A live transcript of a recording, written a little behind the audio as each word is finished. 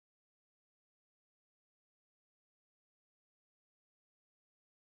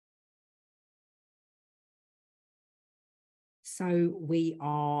So we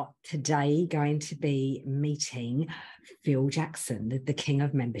are today going to be meeting Phil Jackson, the king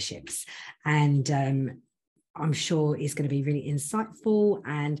of memberships. And I'm sure is going to be really insightful,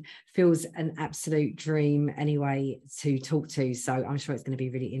 and Phil's an absolute dream anyway to talk to. So I'm sure it's going to be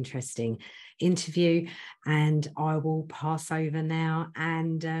a really interesting interview. And I will pass over now,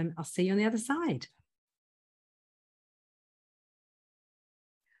 and I'll see you on the other side.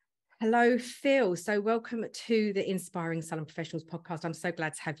 Hello, Phil. So welcome to the Inspiring Salon Professionals podcast. I'm so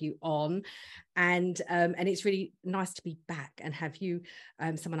glad to have you on. And it's really nice to be back and have you,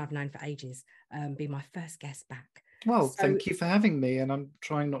 someone I've known for ages, be my first guest back. Well, thank you for having me. And I'm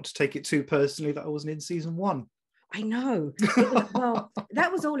trying not to take it too personally that I wasn't in season 1. I know. Well,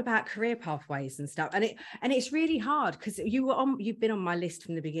 that was all about career pathways and stuff. And it's really hard because you've been on my list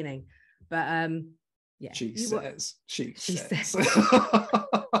from the beginning. But yeah. She says.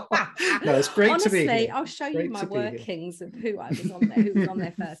 No, it's great. Honestly, to be here. I'll show you my workings of who I was on there, who was on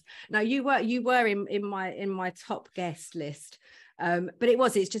there first. No, you were in my top guest list. But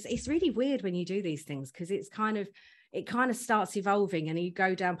it's really weird when you do these things, because it kind of starts evolving and you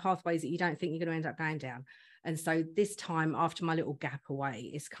go down pathways that you don't think you're going to end up going down. And so this time, after my little gap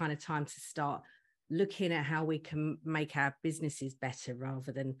away, it's kind of time to start looking at how we can make our businesses better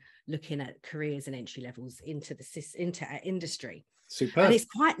rather than looking at careers and entry levels into our industry. Superb. And it's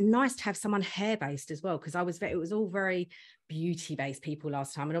quite nice to have someone hair-based as well, because it was all very beauty-based people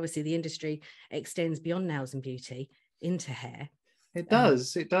last time. And obviously the industry extends beyond nails and beauty into hair. It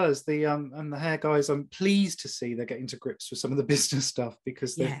does. And the hair guys, I'm pleased to see they're getting to grips with some of the business stuff,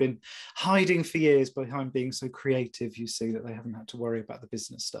 because they've been hiding for years behind being so creative. You see that they haven't had to worry about the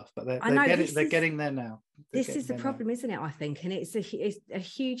business stuff, but they're getting there now. This is the problem, isn't it? I think, and it's a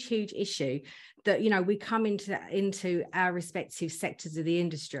huge issue that, we come into our respective sectors of the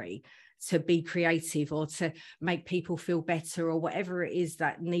industry to be creative or to make people feel better or whatever it is,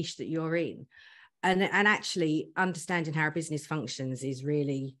 that niche that you're in. And actually understanding how a business functions is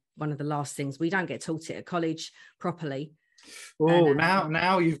really one of the last things. We don't get taught it at college properly. Oh,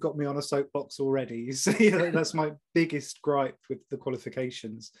 now you've got me on a soapbox already. You see, that's my biggest gripe with the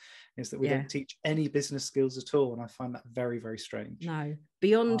qualifications, is that we don't teach any business skills at all. And I find that very, very strange. No,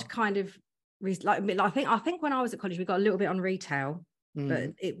 beyond kind of, I think when I was at college, we got a little bit on retail,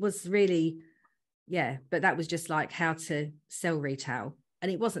 but it was really, but that was just like how to sell retail.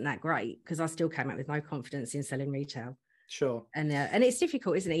 And it wasn't that great, because I still came out with no confidence in selling retail. Sure. And it's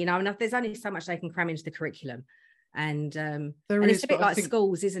difficult, isn't it? And there's only so much they can cram into the curriculum. And it's a bit like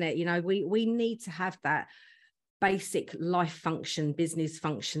schools, isn't it? We need to have that basic life function, business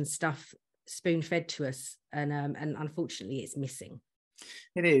function stuff spoon fed to us. And unfortunately, it's missing.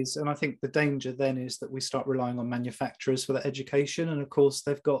 It is. And I think the danger then is that we start relying on manufacturers for that education. And of course,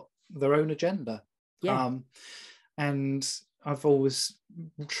 they've got their own agenda. Yeah. And I've always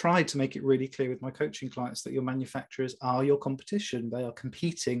tried to make it really clear with my coaching clients that your manufacturers are your competition. They are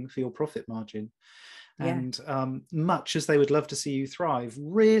competing for your profit margin. Yeah. And much as they would love to see you thrive,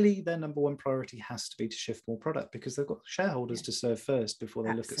 really their number one priority has to be to shift more product, because they've got shareholders to serve first before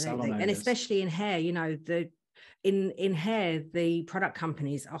they look at salon owners. And especially in hair, in hair, the product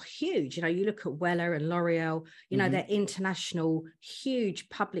companies are huge. You look at Weller and L'Oreal, they're international, huge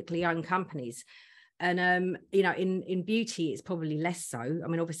publicly owned companies. And, in beauty, it's probably less so. I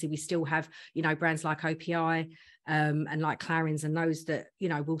mean, obviously, we still have, brands like OPI and like Clarins and those that,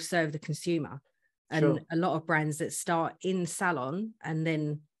 will serve the consumer. And sure. A lot of brands that start in salon and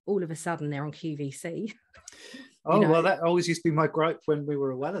then all of a sudden they're on QVC. Well, that always used to be my gripe when we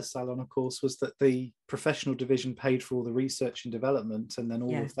were a Weller salon, of course, was that the professional division paid for all the research and development, and then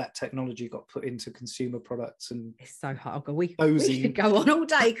all of that technology got put into consumer products. And it's so hard. We could go on all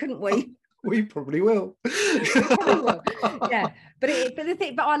day, couldn't we? We probably will. Yeah, but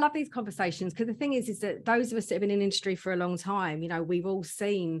I love these conversations, because the thing is that those of us that have been in the industry for a long time, we've all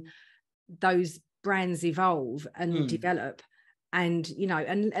seen those brands evolve and develop, and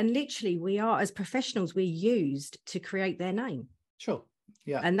and literally we are, as professionals, we're used to create their name. Sure.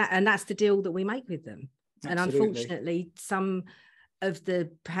 Yeah. And that's the deal that we make with them. Absolutely. And unfortunately, some of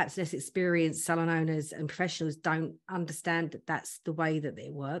the perhaps less experienced salon owners and professionals don't understand that that's the way that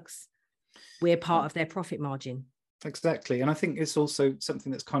it works. We're part of their profit margin. Exactly. And I think it's also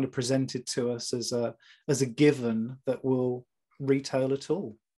something that's kind of presented to us as a given that we'll retail at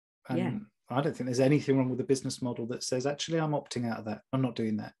all. And I don't think there's anything wrong with the business model that says, actually, I'm opting out of that. I'm not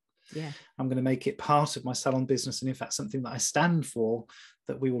doing that. Yeah. I'm going to make it part of my salon business. And in fact, something that I stand for,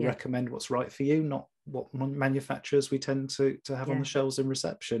 that we will recommend what's right for you, not what manufacturers we tend to have on the shelves in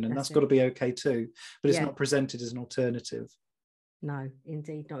reception. And that's got to be okay too. But it's not presented as an alternative. No,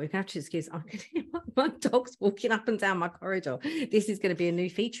 indeed not. We can have to excuse. I can hear my dogs walking up and down my corridor. This is going to be a new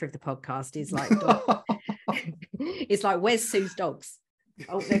feature of the podcast. Is like, it's like, where's Sue's dogs?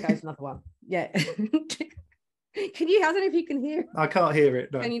 Oh, there goes another one. Yeah. Can you? I don't know if you can hear. I can't hear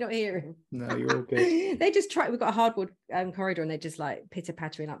it. No. Can you not hear him? No, you're all good. They just try. We've got a hardwood corridor, and they're just like pitter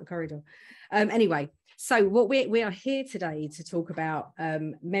pattering up the corridor. Anyway, so what we are here today to talk about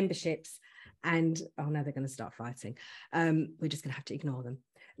memberships. And oh no, they're going to start fighting. We're just going to have to ignore them.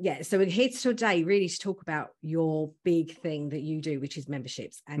 Yeah, so we're here today really to talk about your big thing that you do, which is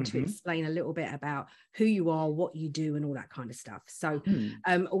memberships, and to explain a little bit about who you are, what you do, and all that kind of stuff. So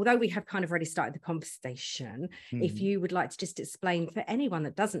although we have kind of already started the conversation, if you would like to just explain for anyone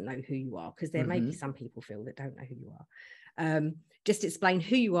that doesn't know who you are, because there may be some people, Phil, that don't know who you are, just explain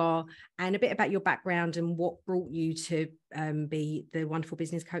who you are and a bit about your background and what brought you to be the wonderful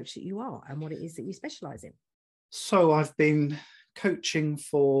business coach that you are and what it is that you specialize in. So I've been coaching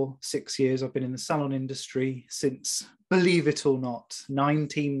for 6 years. I've been in the salon industry since, believe it or not,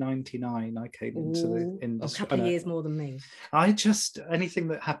 1999. I came into the industry. A couple of years more than me. Anything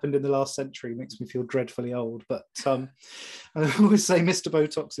that happened in the last century makes me feel dreadfully old. But I always say Mr.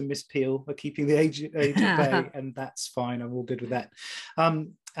 Botox and Miss Peel are keeping the age at bay, and that's fine. I'm all good with that.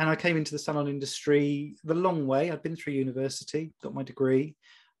 And I came into the salon industry the long way. I'd been through university, got my degree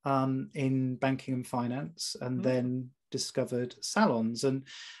in banking and finance, and then discovered salons.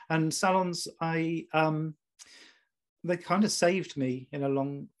 And salons, they kind of saved me in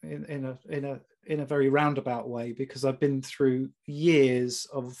a very roundabout way, because I've been through years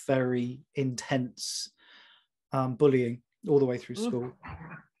of very intense bullying all the way through school.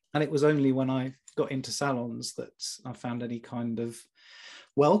 And it was only when I got into salons that I found any kind of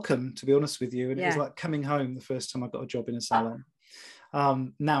welcome, to be honest with you. And it was like coming home the first time I got a job in a salon.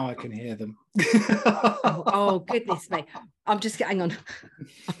 Now I can hear them. oh goodness me. Hang on.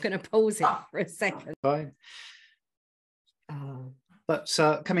 I'm going to pause it for a second. Fine. But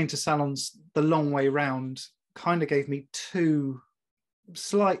coming to salons the long way round kind of gave me two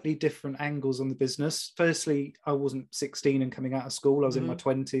slightly different angles on the business. Firstly, I wasn't 16 and coming out of school. I was in my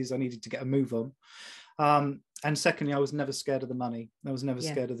 20s. I needed to get a move on. And secondly, I was never scared of the money. I was never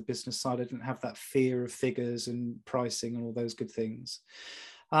scared of the business side. I didn't have that fear of figures and pricing and all those good things.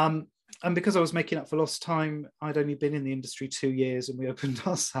 And because I was making up for lost time, I'd only been in the industry 2 years and we opened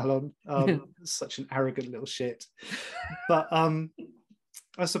our salon. Such an arrogant little shit. But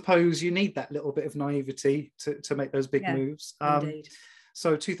I suppose you need that little bit of naivety to make those big moves. Indeed.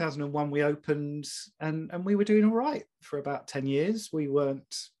 So 2001 we opened, and we were doing all right for about 10 years. We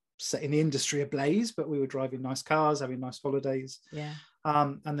weren't setting the industry ablaze, but we were driving nice cars, having nice holidays.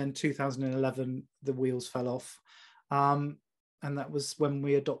 And then 2011 the wheels fell off, and that was when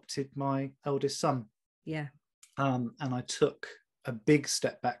we adopted my eldest son. And I took a big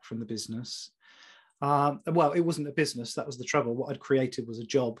step back from the business. Well, it wasn't a business, that was the trouble. What I'd created was a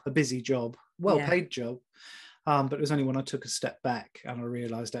job, a busy job, well-paid job. But it was only when I took a step back and I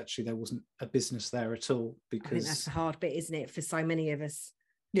realized actually there wasn't a business there at all. Because I think that's the hard bit, isn't it, for so many of us?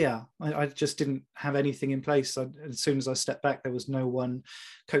 I just didn't have anything in place. As soon as I stepped back, there was no one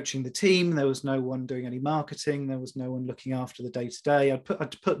coaching the team. There was no one doing any marketing. There was no one looking after the day-to-day.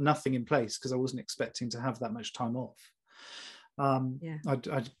 I'd put nothing in place because I wasn't expecting to have that much time off.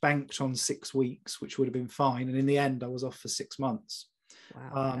 I'd banked on 6 weeks, which would have been fine. And in the end, I was off for 6 months.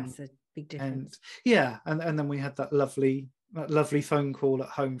 Wow, that's a big difference. And then we had that lovely phone call at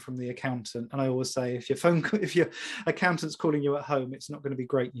home from the accountant. And I always say, if your accountant's calling you at home, it's not going to be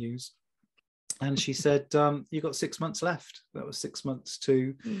great news. And she said, you got 6 months left. That was 6 months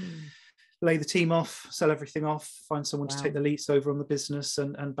to lay the team off, sell everything off, find someone to take the lease over on the business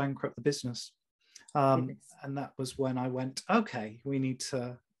and bankrupt the business. And that was when I went, okay, we need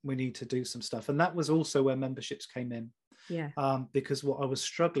to do some stuff. And that was also where memberships came in. Because what I was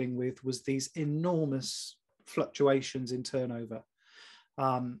struggling with was these enormous fluctuations in turnover,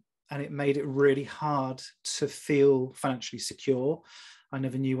 and it made it really hard to feel financially secure. I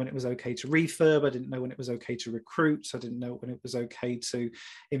never knew when it was okay to refurb. I didn't know when it was okay to recruit. I didn't know when it was okay to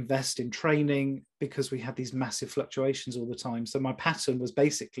invest in training, because we had these massive fluctuations all the time. So my pattern was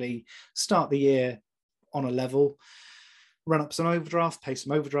basically start the year on a level, run up some overdraft, pay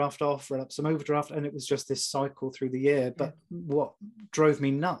some overdraft off, run up some overdraft, and it was just this cycle through the year. But what drove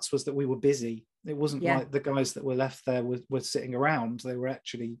me nuts was that we were busy. It wasn't like the guys that were left there were sitting around. They were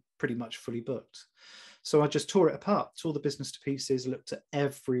actually pretty much fully booked. So I just tore it apart, tore the business to pieces, looked at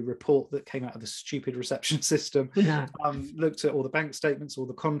every report that came out of the stupid reception system, looked at all the bank statements, all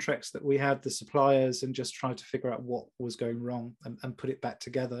the contracts that we had, the suppliers, and just tried to figure out what was going wrong and put it back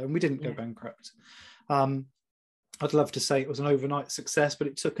together. And we didn't go bankrupt. I'd love to say it was an overnight success, but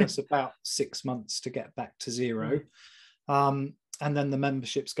it took us about 6 months to get back to zero. And then the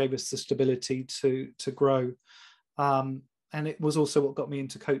memberships gave us the stability to grow. And it was also what got me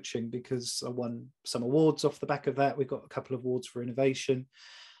into coaching, because I won some awards off the back of that. We got a couple of awards for innovation,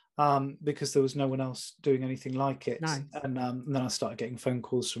 because there was no one else doing anything like it. Nice. And then I started getting phone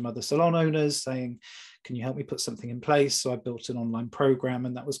calls from other salon owners saying, can you help me put something in place? So I built an online program,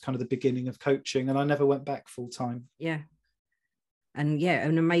 and that was kind of the beginning of coaching. And I never went back full time. Yeah. And yeah,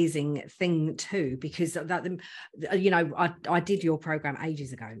 an amazing thing too, because that, you know, I did your program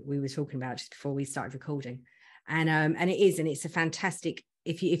ages ago. We were talking about it just before we started recording, and it's a fantastic,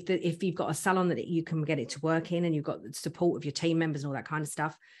 if you've got a salon that you can get it to work in, and you've got the support of your team members and all that kind of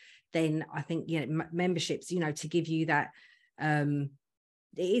stuff, then I think, you know, memberships, you know, to give you that, it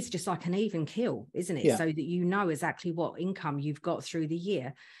is just like an even kill, isn't it? So that you know exactly what income you've got through the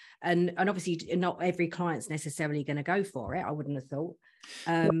year. And obviously not every client's necessarily going to go for it, I wouldn't have thought.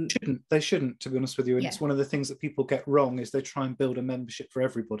 They shouldn't, to be honest with you. And it's one of the things that people get wrong, is they try and build a membership for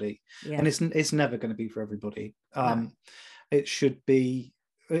everybody. And it's never going to be for everybody. It should be,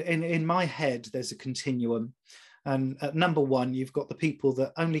 in my head, there's a continuum. And at number one, you've got the people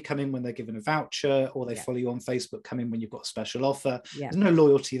that only come in when they're given a voucher, or they follow you on Facebook, come in when you've got a special offer. There's no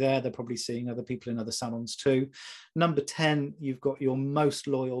loyalty there. They're probably seeing other people in other salons too. Number 10, you've got your most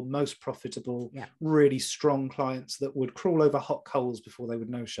loyal, most profitable, really strong clients that would crawl over hot coals before they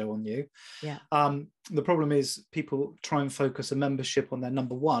would no-show on you. The problem is people try and focus a membership on their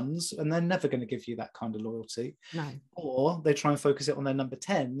number ones, and they're never going to give you that kind of loyalty. Or they try and focus it on their number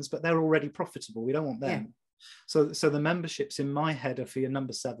 10s, but they're already profitable. We don't want them. So the memberships in my head are for your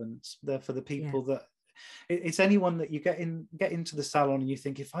number 7s. They're for the people that, it's anyone that you get into the salon and you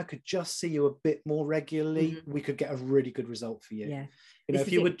think, if I could just see you a bit more regularly, we could get a really good result for you. You know,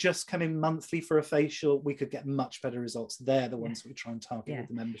 if you would just come in monthly for a facial, we could get much better results. They're the ones that we try and target with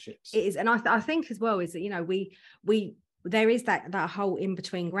the memberships. It is, and I think as well is that, you know, we there is that whole in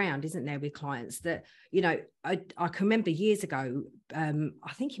between ground, isn't there, with clients that, you know, I can remember years ago,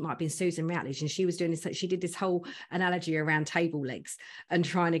 I think it might have been Susan Routledge, and she was doing this, she did this whole analogy around table legs and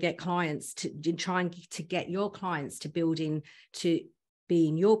trying to get clients to get your clients to build in to be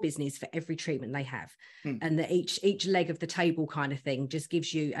in your business for every treatment they have. And that each leg of the table kind of thing just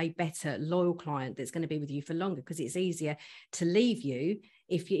gives you a better loyal client that's going to be with you for longer, because it's easier to leave you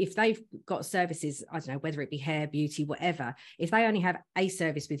if they've got services, I don't know, whether it be hair, beauty, whatever, if they only have a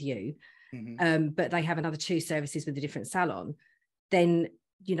service with you, but they have another 2 services with a different salon, then,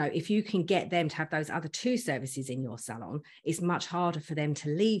 you know, if you can get them to have those other 2 services in your salon, it's much harder for them to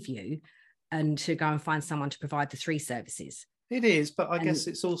leave you and to go and find someone to provide the 3 services. It is, but I guess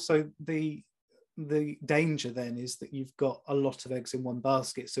it's also the danger then is that you've got a lot of eggs in one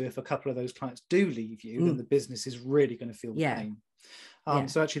basket. So if a couple of those clients do leave you, then the business is really going to feel the pain.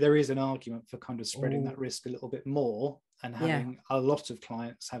 So actually there is an argument for kind of spreading that risk a little bit more and having a lot of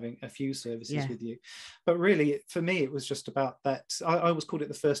clients having a few services with you. But really, for me, it was just about that. I always called it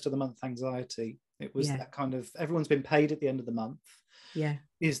the first of the month anxiety. It was that kind of, everyone's been paid at the end of the month.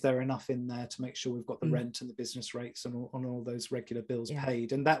 Is there enough in there to make sure we've got the rent and the business rates and all those regular bills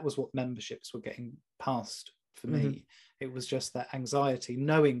paid? And that was what memberships were getting past for me. It was just that anxiety,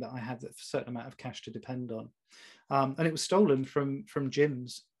 knowing that I had a certain amount of cash to depend on. And it was stolen from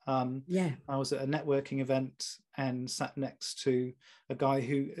gyms. I was at a networking event and sat next to a guy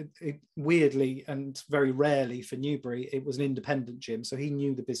who, weirdly and very rarely for Newbury, it was an independent gym, so he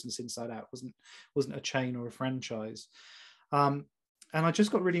knew the business inside out. Wasn't a chain or a franchise. And I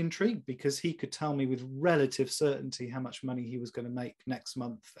just got really intrigued because he could tell me with relative certainty how much money he was going to make next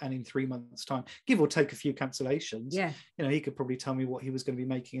month and in 3 months' time, give or take a few cancellations. You know, he could probably tell me what he was going to be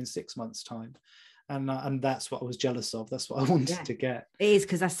making in 6 months' time. And that's what I was jealous of. That's what I wanted to get. It is,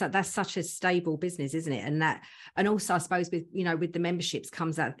 because that's such a stable business, isn't it? And also I suppose with the memberships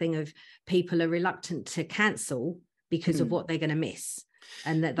comes that thing of people are reluctant to cancel because of what they're going to miss.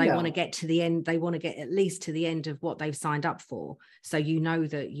 And that they want to get to the end, they want to get at least to the end of what they've signed up for. So you know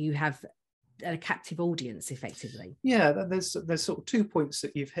that you have a captive audience effectively. There's sort of 2 points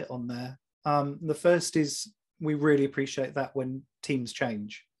that you've hit on there. The first is we really appreciate that when teams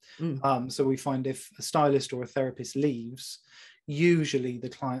change. So we find if a stylist or a therapist leaves, usually the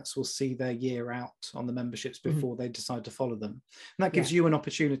clients will see their year out on the memberships before they decide to follow them. And that gives you an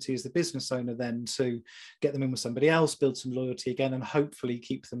opportunity as the business owner then to get them in with somebody else, build some loyalty again, and hopefully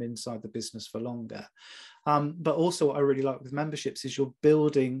keep them inside the business for longer. But also what I really like with memberships is you're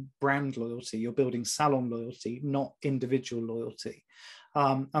building brand loyalty, you're building salon loyalty, not individual loyalty.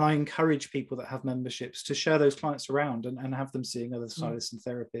 And I encourage people that have memberships to share those clients around and have them seeing other stylists and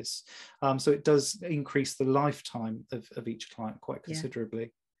therapists. So it does increase the lifetime of each client quite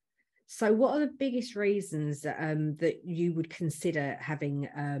considerably. So what are the biggest reasons that you would consider having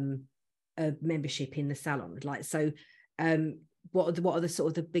a membership in the salon? Like, so what are the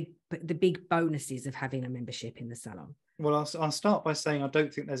sort of the big bonuses of having a membership in the salon? Well, I'll start by saying I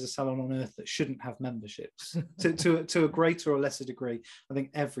don't think there's a salon on earth that shouldn't have memberships. to a greater or lesser degree, I think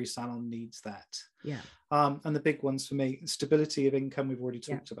every salon needs that. Yeah. And the big ones for me, stability of income, we've already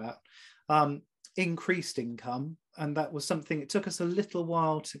talked about. Increased income, and that was something it took us a little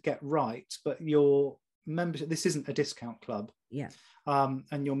while to get right, but your membership, this isn't a discount club. Yeah.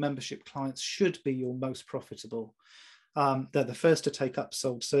 And your membership clients should be your most profitable. They're the first to take up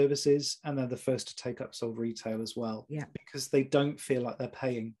sold services, and they're the first to take up sold retail as well, because they don't feel like they're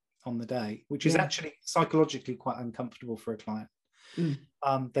paying on the day, which is actually psychologically quite uncomfortable for a client.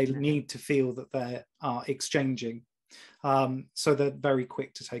 They need to feel that they are exchanging. So they're very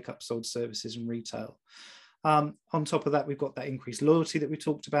quick to take up sold services and retail. On top of that, we've got that increased loyalty that we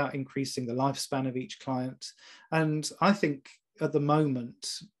talked about, increasing the lifespan of each client. And I think at the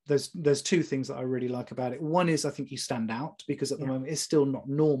moment, there's two things that I really like about it. One is I think you stand out, because at the moment it's still not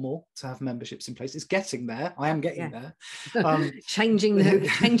normal to have memberships in place. It's getting there. I am getting there. Changing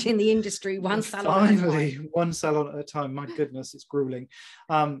the industry one salon at a time. One salon at a time. My goodness, it's grueling.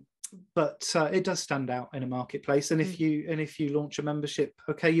 But it does stand out in a marketplace. And if you launch a membership,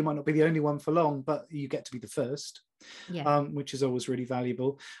 okay, you might not be the only one for long, but you get to be the first, which is always really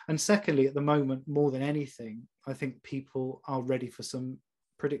valuable. And secondly, at the moment, more than anything, I think people are ready for some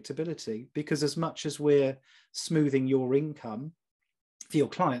predictability, because as much as we're smoothing your income, for your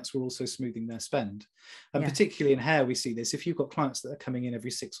clients, we're also smoothing their spend. And particularly in hair, we see this. If you've got clients that are coming in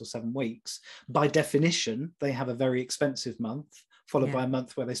every 6 or 7 weeks, by definition, they have a very expensive month, followed by a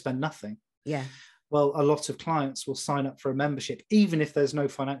month where they spend nothing. Well, a lot of clients will sign up for a membership, even if there's no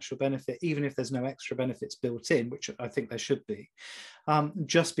financial benefit, even if there's no extra benefits built in, which I think there should be,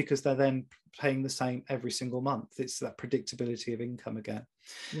 just because they're then paying the same every single month. It's that predictability of income again.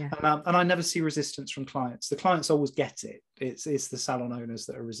 And I never see resistance from clients. The clients always get it. It's the salon owners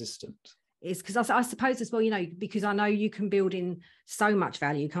that are resistant. It's because I suppose as well, because I know you can build in so much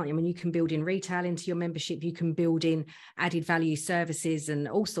value, can't you? I mean, you can build in retail into your membership, you can build in added value services and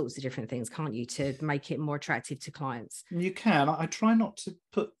all sorts of different things, can't you, to make it more attractive to clients? You can. I try not to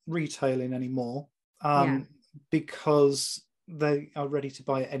put retail in anymore, because they are ready to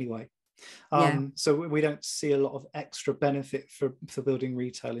buy it anyway. So we don't see a lot of extra benefit for building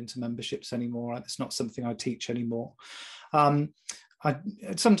retail into memberships anymore. It's not something I teach anymore.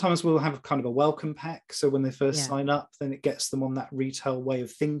 Sometimes we'll have kind of a welcome pack, so when they first sign up, then it gets them on that retail way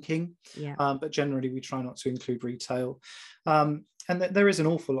of thinking, but generally we try not to include retail. And there is an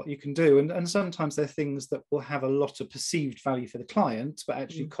awful lot you can do, and sometimes they're things that will have a lot of perceived value for the client but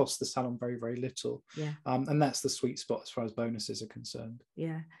actually cost the salon very, very little. And that's the sweet spot as far as bonuses are concerned.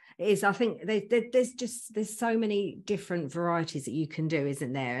 It is. I think there's so many different varieties that you can do,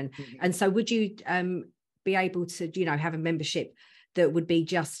 isn't there? And so would you be able to have a membership that would be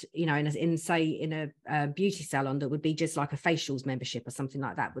just in a beauty salon that would be just like a facials membership or something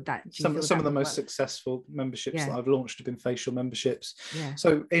like that? Would that some of the most successful memberships that I've launched have been facial memberships.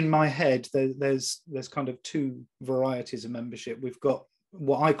 So in my head there's kind of two varieties of membership. We've got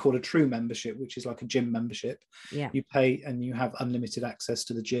what I call a true membership, which is like a gym membership. You pay and you have unlimited access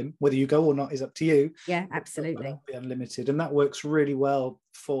to the gym. Whether you go or not is up to you. Absolutely. It'll be unlimited, and that works really well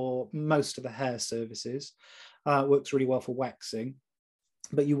for most of the hair services. Works really well for waxing,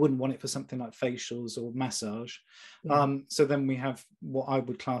 but you wouldn't want it for something like facials or massage. So then we have what I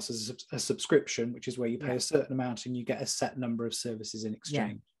would class as a subscription, which is where you pay a certain amount and you get a set number of services in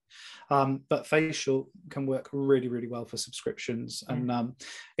exchange. But facial can work really, really well for subscriptions, and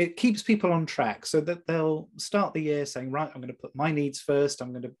it keeps people on track, so that they'll start the year saying, right, I'm going to put my needs first,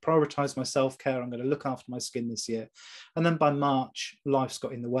 I'm going to prioritize my self-care, I'm going to look after my skin this year. And then by March, life's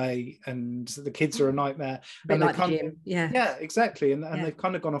got in the way and the kids are a nightmare, and like the gym. Exactly, and they've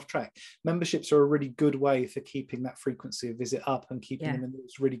kind of gone off track. Memberships are a really good way for keeping that frequency of visit up and keeping them in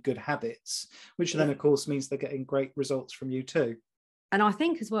those really good habits, which then of course means they're getting great results from you too. And I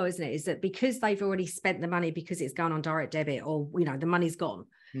think as well, isn't it, is that because they've already spent the money, because it's gone on direct debit, or, the money's gone,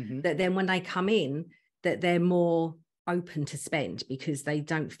 that then when they come in, that they're more open to spend because they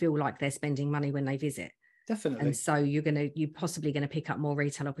don't feel like they're spending money when they visit. Definitely. And so you're possibly going to pick up more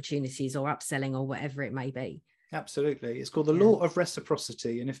retail opportunities or upselling or whatever it may be. Absolutely. It's called the law of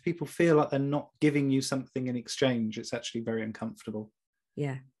reciprocity. And if people feel like they're not giving you something in exchange, it's actually very uncomfortable.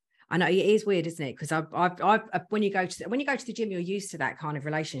 I know it is weird, isn't it? Because I've when you go to the gym, you're used to that kind of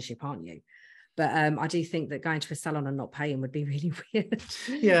relationship, aren't you? But I do think that going to a salon and not paying would be really weird.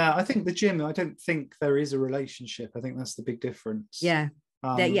 Yeah, I think the gym, I don't think there is a relationship. I think that's the big difference. Yeah.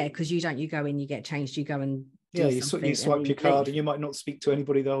 Yeah, because you go in, you get changed, you go and do you swipe your card and you might not speak to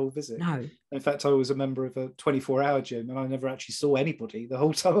anybody the whole visit. No. In fact, I was a member of a 24-hour gym and I never actually saw anybody the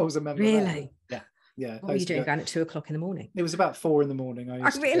whole time I was a member. Really? Yeah. Yeah. What were you doing going at 2:00 in the morning? It was about 4 a.m.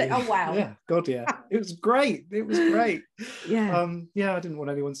 Really? Oh wow. Yeah. God, yeah. It was great. It was great. Yeah. Yeah, I didn't want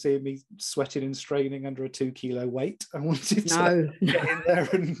anyone seeing me sweating and straining under a 2-kilo weight. I wanted to get in there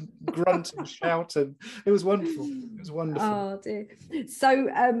and grunt and shout, and it was wonderful. It was wonderful. Oh dear.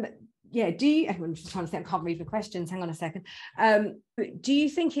 So yeah, I'm just trying to think, I can't read the questions. Hang on a second. Do you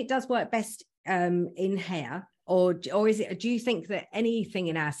think it does work best in hair, or is it? Do you think that anything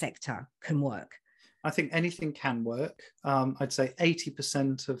in our sector can work? I think anything can work. I'd say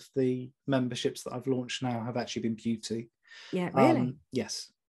 80% of the memberships that I've launched now have actually been beauty. Yeah, really?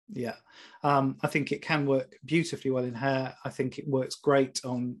 Yes. Yeah. I think it can work beautifully well in hair. I think it works great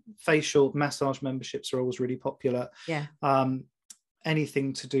on facial. Massage memberships are always really popular. Yeah.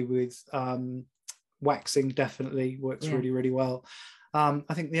 Anything to do with waxing definitely works really, really well.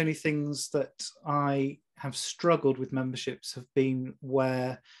 I think the only things that I have struggled with memberships have been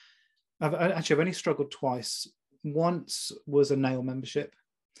where I've only struggled twice. Once was a nail membership,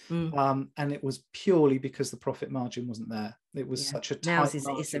 and it was purely because the profit margin wasn't there. It was such a tight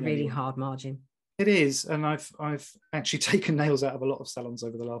margin. It's a really hard margin. It is, and I've actually taken nails out of a lot of salons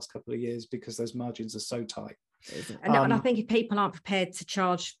over the last couple of years because those margins are so tight. And I think if people aren't prepared to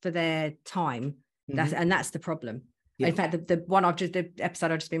charge for their time, that's the problem. Yeah. In fact, the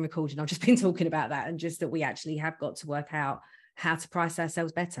episode I've just been recording, I've just been talking about that, and just that we actually have got to work out how to price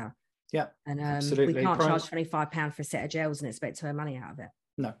ourselves better. Yeah, and absolutely. We can't charge £25 for a set of gels and expect to earn money out of it.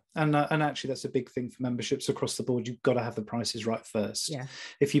 No, and actually that's a big thing for memberships across the board. You've got to have the prices right first. Yeah.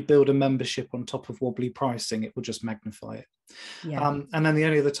 If you build a membership on top of wobbly pricing, it will just magnify it. Yeah. And then the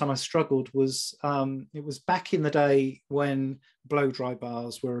only other time I struggled was it was back in the day when blow dry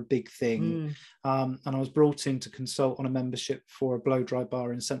bars were a big thing. And I was brought in to consult on a membership for a blow dry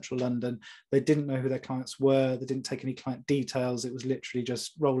bar in central London. They didn't know who their clients were. They didn't take any client details. It was literally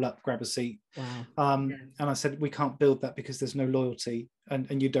just roll up, grab a seat. Wow. And I said, we can't build that because there's no loyalty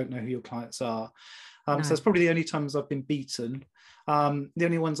and you don't know who your clients are. No. So that's probably the only times I've been beaten. The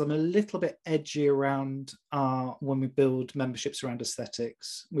only ones I'm a little bit edgy around are when we build memberships around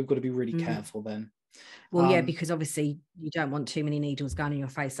aesthetics. We've got to be really careful then. Well, yeah, because obviously you don't want too many needles going in your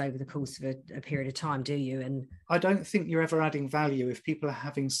face over the course of a period of time, do you? And I don't think you're ever adding value if people are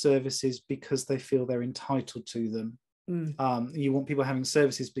having services because they feel they're entitled to them. You want people having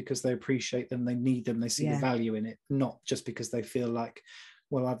services because they appreciate them, they need them, they see the value in it, not just because they feel like,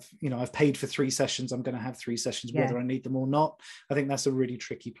 well, I've paid for 3 sessions, I'm going to have 3 sessions, whether I need them or not. I think that's a really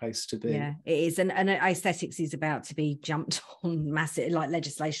tricky place to be. Yeah, it is. And aesthetics is about to be jumped on massive, like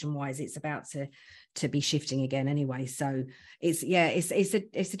legislation wise, it's about to be shifting again anyway. So it's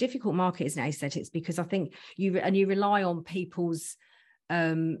a difficult market, isn't it, aesthetics? Because I think you rely on people's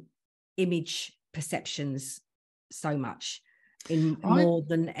image perceptions so much more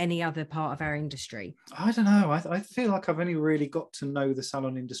than any other part of our industry. I don't know. I feel like I've only really got to know the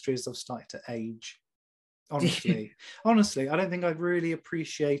salon industry as I've started to age. Honestly, I don't think I've really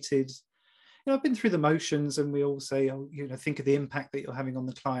appreciated. I've been through the motions, and we all say, think of the impact that you're having on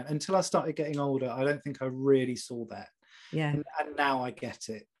the client. Until I started getting older, I don't think I really saw that. Yeah, and now I get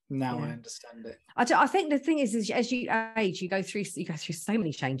it. Now I understand it. I think the thing is as you age, you go through so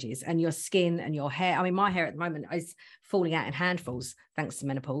many changes, and your skin and your hair. I mean, my hair at the moment is falling out in handfuls thanks to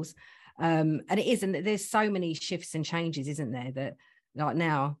menopause, and it isn't. There's so many shifts and changes, isn't there? That like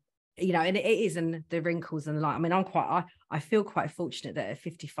now, and it is, and the wrinkles and the like. I mean, I feel quite fortunate that at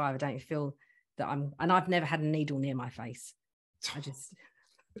 55, I don't feel that and I've never had a needle near my face. I just.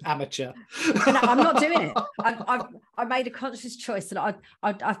 Amateur. No, I'm not doing it. I made a conscious choice that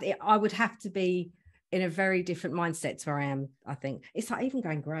I would have to be in a very different mindset to where I am. I think it's like even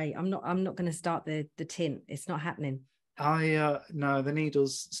going grey. I'm not going to start the tint. It's not happening. No, the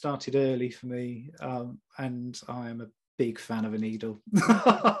needles started early for me, and I am a big fan of a needle.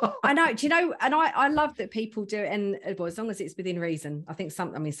 I know. Do you know? And I love that people do it, and well, as long as it's within reason. I think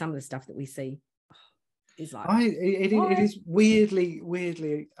some of the stuff that we see. Is like it is weirdly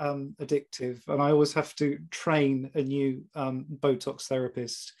addictive, and I always have to train a new Botox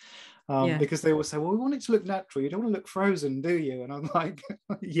therapist Because they always say, well, we want it to look natural. You don't want to look frozen, do you? And I'm like,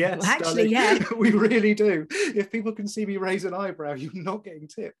 yes, well, actually, yeah, we really do. If people can see me raise an eyebrow, you're not getting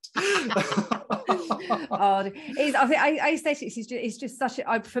tipped. Aesthetics is just such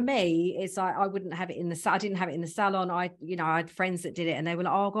a, for me, it's like I wouldn't have it in the, I didn't have it in the salon. I had friends that did it and they were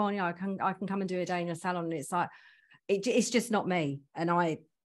like, oh, go on, I can come and do a day in your salon. And it's like, it's just not me. And I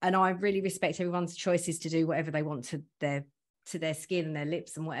really respect everyone's choices to do whatever they want to their skin and their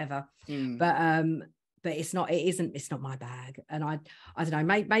lips and whatever. But it's not my bag. And I don't know,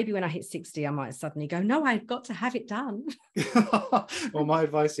 maybe when I hit 60 I might suddenly go, no, I've got to have it done. Well, my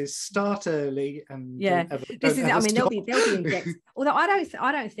advice is start early and there'll be injections. Although I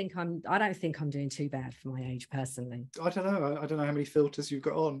don't think I'm doing too bad for my age personally. I don't know how many filters you've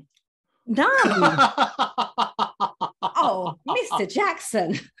got on. None. Oh, Mr.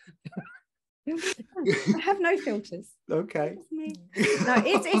 Jackson. I have no filters. Okay. No,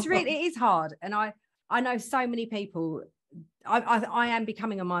 it's really, it is hard. And I know so many people. I am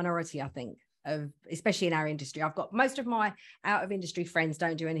becoming a minority, I think, especially in our industry. I've got most of my out of industry friends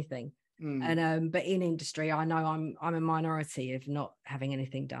don't do anything. And but in industry, I know I'm a minority of not having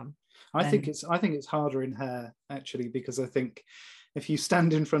anything done. I think it's harder in hair, actually, because I think if you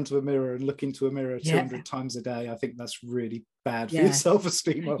stand in front of a mirror and look into a mirror 200 times a day, I think that's really bad for your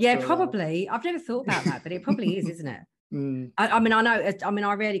self-esteem. Yeah, probably. I've never thought about that, but it probably is, isn't it?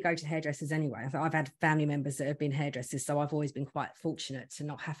 I rarely go to hairdressers anyway. I've had family members that have been hairdressers, so I've always been quite fortunate to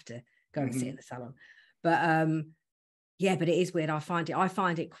not have to go and sit in the salon. But but it is weird. I find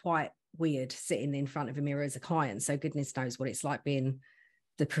it quite weird sitting in front of a mirror as a client. So goodness knows what it's like being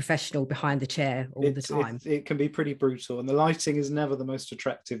the professional behind the chair all the time. It can be pretty brutal, and the lighting is never the most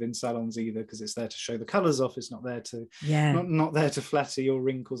attractive in salons either, because it's there to show the colors off. It's not there to not there to flatter your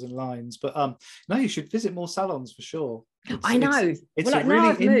wrinkles and lines. But no, you should visit more salons for sure. I know it's a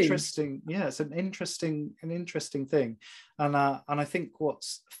really interesting. Yeah, it's an interesting thing, and I think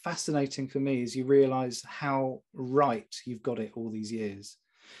what's fascinating for me is you realize how right you've got it all these years.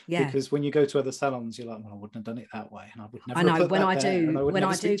 Yeah, because when you go to other salons, you're like, well, I wouldn't have done it that way, and I would never. I know when I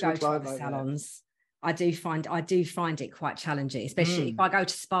do go to other salons, I do find it quite challenging, especially if I go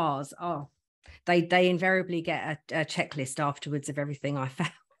to spas. Oh, they invariably get a checklist afterwards of everything I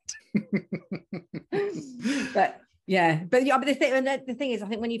found. but the thing is, I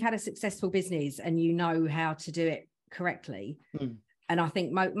think when you've had a successful business and you know how to do it correctly, and I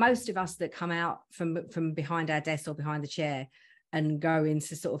think most of us that come out from behind our desk or behind the chair and go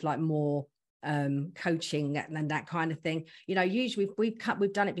into sort of like more coaching and that kind of thing, usually we've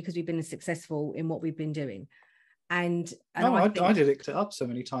done it because we've been successful in what we've been doing. And I did it up so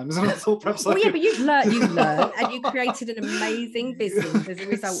many times, and I thought perhaps but you've learned and you created an amazing business as a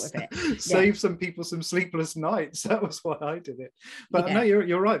result of it. Save some people some sleepless nights. That was why I did it. But no,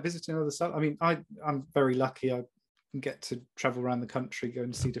 you're right. Visiting other salons. I mean, I'm very lucky. I get to travel around the country, go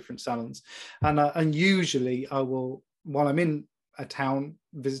and see different salons, and usually I will, while I'm in a town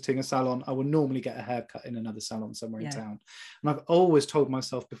visiting a salon, I will normally get a haircut in another salon somewhere in town. And I've always told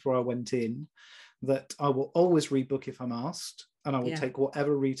myself before I went in that I will always rebook if I'm asked, and I will take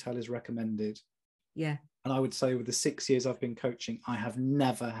whatever retail is recommended. And I would say with the 6 years I've been coaching, I have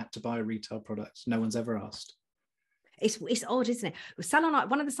never had to buy a retail product. No one's ever asked. It's odd, isn't it? Salon,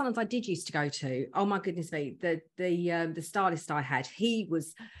 one of the salons I did used to go to, oh my goodness me, the stylist I had,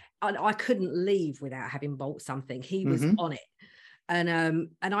 I couldn't leave without having bought something. He was on it. And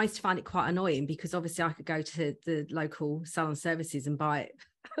I used to find it quite annoying because obviously I could go to the local salon services and buy it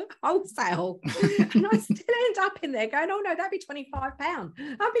wholesale, and I still end up in there going, oh no, that'd be £25. I'd be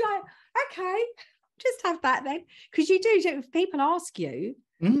like, okay, just have that then, because you do, if people ask you,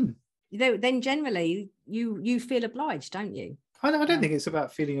 then generally you feel obliged, don't you? I don't think it's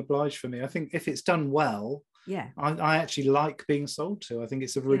about feeling obliged for me. I think if it's done well, I actually like being sold to. I think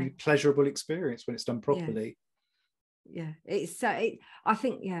it's a really pleasurable experience when it's done properly. It's I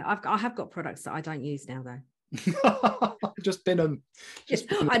think I have got products that I don't use now though. Just bin them.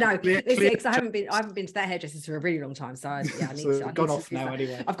 I know, because I haven't been to that hairdresser for a really long time, so I need so to. Gone off now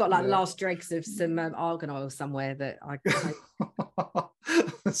anyway. I've got like last dregs of some argan oil somewhere that I.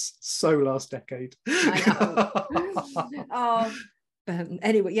 So last decade. I know.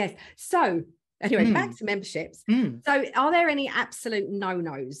 Anyway, yes. So. Anyway, back to memberships. So are there any absolute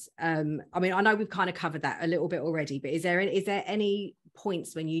no-nos? I mean, I know we've kind of covered that a little bit already, but is there any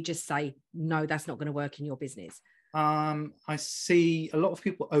points when you just say, no, that's not going to work in your business? I see a lot of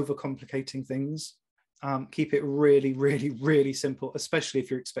people overcomplicating things. Keep it really, really, really simple, especially if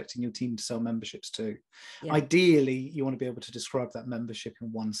you're expecting your team to sell memberships too. Ideally, you want to be able to describe that membership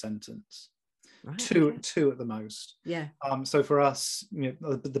in one sentence. Right, two at the most. Yeah. So for us,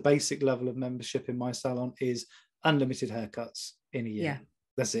 the basic level of membership in my salon is unlimited haircuts in a year. Yeah.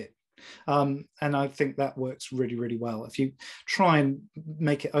 That's it. And I think that works really, really well. If you try and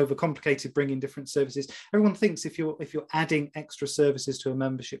make it overcomplicated, bring in different services, everyone thinks if you're adding extra services to a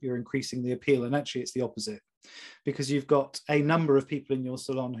membership, you're increasing the appeal, and actually it's the opposite, because you've got a number of people in your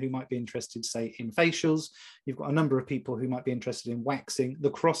salon who might be interested, say, in facials. You've got a number of people who might be interested in waxing.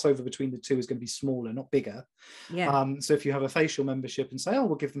 The crossover between the two is going to be smaller, not bigger. Yeah. So if you have a facial membership and say, oh,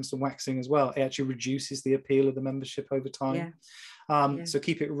 we'll give them some waxing as well, it actually reduces the appeal of the membership over time. Yeah. So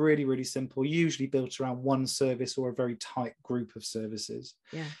keep it really, really simple, usually built around one service or a very tight group of services.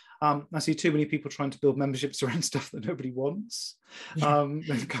 Yeah. I see too many people trying to build memberships around stuff that nobody wants. Kind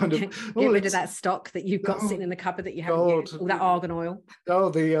of get rid of that stock that you've got sitting in the cupboard that you haven't used, all that argan oil.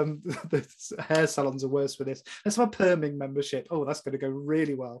 The hair salons are worse for this. Let's have a perming membership. Oh, that's going to go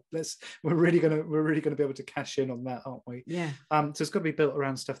really well. We're really going to be able to cash in on that, aren't we? Yeah. So it's got to be built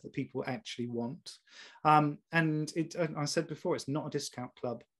around stuff that people actually want. And I said before, it's not a discount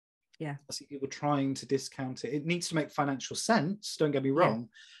club. Yeah. I see people trying to discount it. It needs to make financial sense. Don't get me wrong.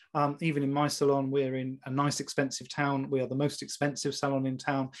 Even in my salon, we're in a nice, expensive town. We are the most expensive salon in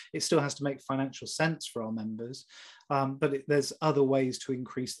town. It still has to make financial sense for our members. But there's other ways to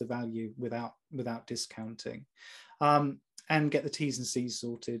increase the value without discounting. And get the T's and C's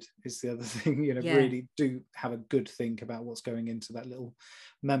sorted is the other thing. Really do have a good think about what's going into that little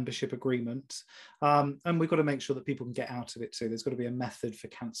membership agreement. And we've got to make sure that people can get out of it too. There's got to be a method for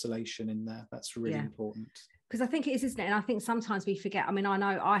cancellation in there. That's really important. Because I think it is, isn't it? And I think sometimes we forget. I mean, I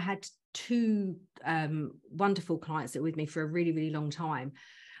know I had two wonderful clients that were with me for a really, really long time.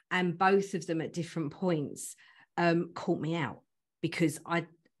 And both of them at different points caught me out because I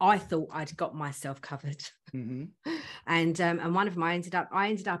thought I'd got myself covered. Mm-hmm. And one of them I ended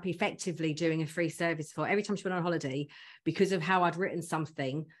up effectively doing a free service for every time she went on holiday, because of how I'd written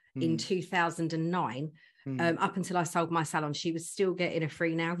something in 2009. Up until I sold my salon, she was still getting a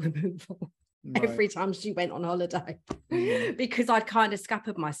free nail removal. Right. Every time she went on holiday, because I'd kind of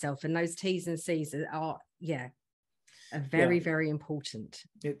scuppered myself, and those T's and C's are very, very important.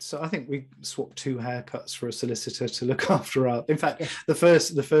 I think we swapped 2 haircuts for a solicitor to look after our. In fact, the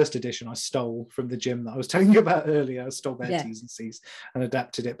first edition I stole from the gym that I was telling you about earlier. I stole their T's and C's and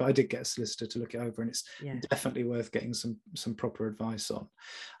adapted it, but I did get a solicitor to look it over, and it's definitely worth getting some proper advice on.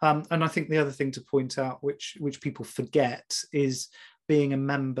 And I think the other thing to point out, which people forget, is being a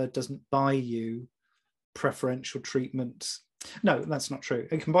member doesn't buy you preferential treatment. No, that's not true.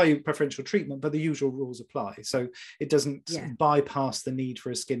 It can buy you preferential treatment, but the usual rules apply. So it doesn't bypass the need for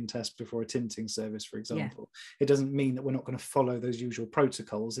a skin test before a tinting service, for example. It doesn't mean that we're not going to follow those usual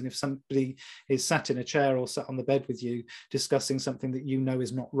protocols. And if somebody is sat in a chair or sat on the bed with you discussing something that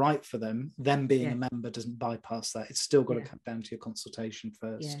is not right for them being a member doesn't bypass that. It's still got to come down to your consultation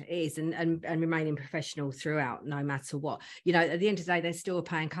first. Yeah, it is. And remaining professional throughout, no matter what. At the end of the day, they're still a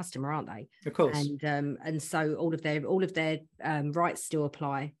paying customer, aren't they? Of course. And so all of their rights still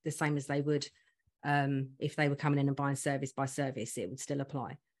apply the same as they would if they were coming in and buying service by service. It would still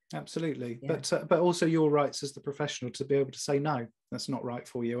apply. Absolutely. But also your rights as the professional to be able to say, no, that's not right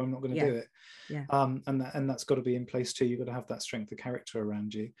for you, I'm not going to do it. And that's got to be in place too. You've got to have that strength of character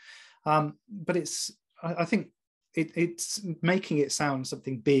around you. But I think it's making it sound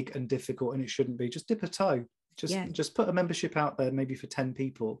something big and difficult, and it shouldn't be. Just dip a toe. Just put a membership out there, maybe for 10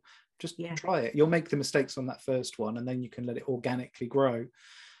 people. Just try it. You'll make the mistakes on that first one, and then you can let it organically grow.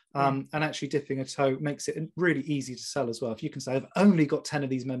 And actually dipping a toe makes it really easy to sell as well. If you can say, I've only got 10 of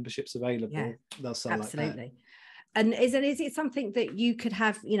these memberships available, they'll sell like that. And is it something that you could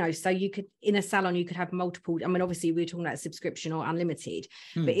have, so you could, in a salon, you could have multiple, I mean, obviously we're talking about subscription or unlimited,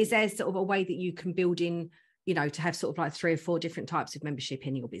 but is there sort of a way that you can build in, to have sort of like 3 or 4 different types of membership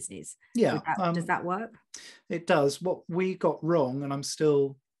in your business? Does that work? It does. What we got wrong, and I'm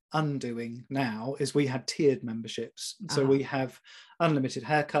still undoing now, is we had tiered memberships. So we have unlimited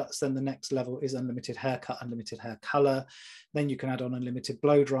haircuts, then the next level is unlimited haircut, unlimited hair color, then you can add on unlimited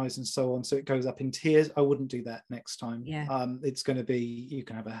blow dries and so on. So it goes up in tiers. I wouldn't do that next time. It's going to be, you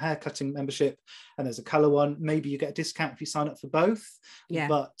can have a hair cutting membership and there's a color one. Maybe you get a discount if you sign up for both,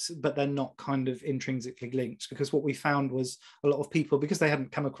 but they're not kind of intrinsically linked, because what we found was a lot of people, because they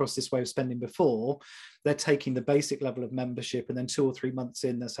hadn't come across this way of spending before, they're taking the basic level of membership, and then 2 or 3 months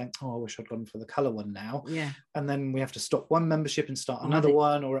in, they're saying, oh, I wish I'd gone for the color one now. And then we have to stop one membership and start another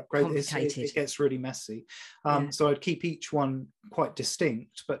one, or upgrade. It gets really messy. So I'd keep each one quite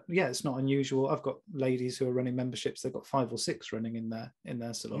distinct, but it's not unusual. I've got ladies who are running memberships, they've got 5 or 6 running in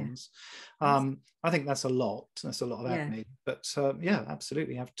their salons. I think that's a lot of acne, but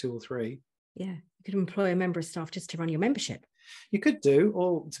absolutely have 2 or 3. Yeah, you could employ a member of staff just to run your membership. You could do,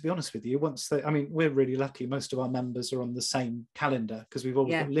 or to be honest with you, once they, I mean, we're really lucky. Most of our members are on the same calendar because we've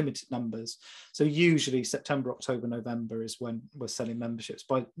always got limited numbers. So usually September, October, November is when we're selling memberships.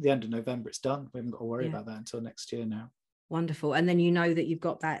 By the end of November, it's done. We haven't got to worry about that until next year now. Wonderful. And then you know that you've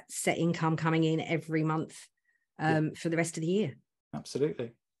got that set income coming in every month for the rest of the year.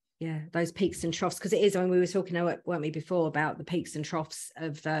 Absolutely. Yeah, those peaks and troughs, because it is, I mean, we were talking, weren't we, before about the peaks and troughs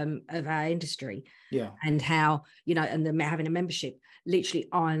of our industry. Yeah. And how, you know, and then having a membership literally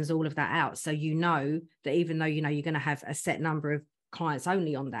irons all of that out. So you know that even though, you know, you're going to have a set number of clients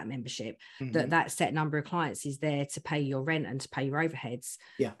only on that membership, that set number of clients is there to pay your rent and to pay your overheads.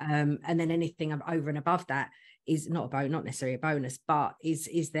 Yeah. And then anything over and above that is not necessarily a bonus, but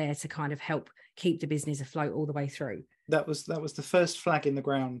is there to kind of help keep the business afloat all the way through. That was the first flag in the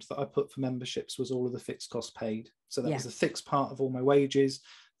ground that I put for memberships, was all of the fixed costs paid. So that was the fixed part of all my wages,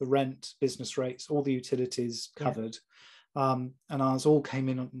 the rent, business rates, all the utilities covered. And ours all came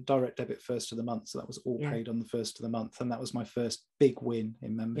in on direct debit first of the month. So that was all paid on the first of the month. And that was my first big win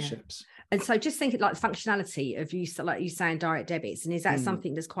in memberships. And so just thinking like the functionality of you, like you saying direct debits, and is that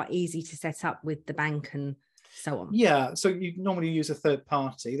something that's quite easy to set up with the bank and so on? Yeah. So you normally use a third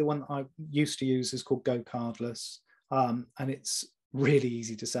party. The one I used to use is called Go Cardless. And it's really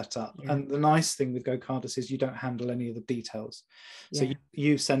easy to set up. And the nice thing with Go Cardless is you don't handle any of the details. So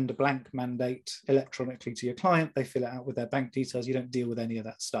you send a blank mandate electronically to your client, they fill it out with their bank details. You don't deal with any of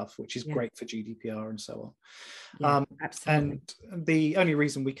that stuff, which is great for GDPR and so on. Absolutely. And the only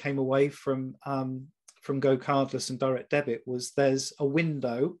reason we came away from Go Cardless and direct debit was there's a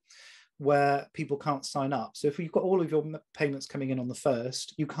window where people can't sign up. So if you've got all of your payments coming in on the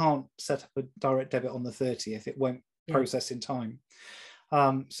 1st, you can't set up a direct debit on the 30th. It won't process in time.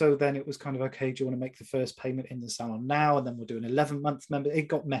 So then it was kind of, okay, do you want to make the first payment in the salon now? And then we'll do an 11-month member. It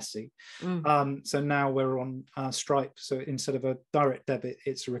got messy. So now we're on Stripe. So instead of a direct debit,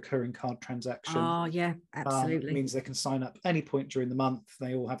 it's a recurring card transaction. Oh, yeah, absolutely. It means they can sign up any point during the month.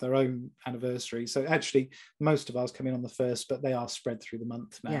 They all have their own anniversary. So actually, most of ours come in on the 1st, but they are spread through the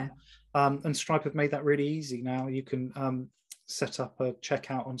month now. And Stripe have made that really easy now. You can set up a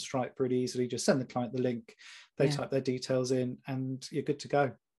checkout on Stripe really easily. Just send the client the link, they type their details in, and you're good to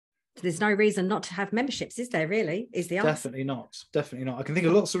go. There's no reason not to have memberships, is there? Really, is the answer? Definitely not. I can think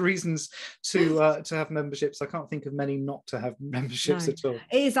of lots of reasons to have memberships. I can't think of many not to have memberships at all.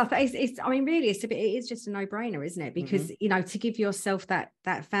 It is. I mean, really, it is just a no-brainer, isn't it? Because you know, to give yourself that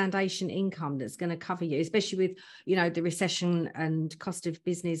foundation income that's going to cover you, especially with, you know, the recession and cost of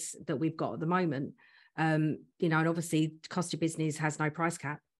business that we've got at the moment. You know, and obviously, cost of business has no price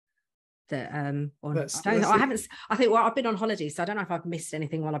cap. I think I've been on holiday, so I don't know if I've missed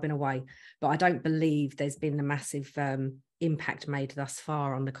anything while I've been away, but I don't believe there's been a massive impact made thus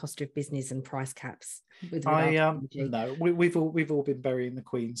far on the cost of business and price caps. No, we've all been burying the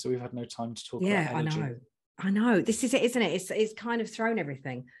Queen, so we've had no time to talk about energy. I know. This is it, isn't it? It's kind of thrown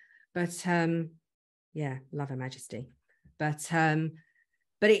everything, but love Her Majesty, but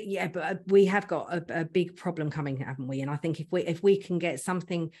we have got a big problem coming, haven't we? And I think if we can get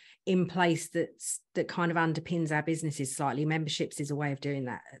something in place that kind of underpins our businesses slightly, memberships is a way of doing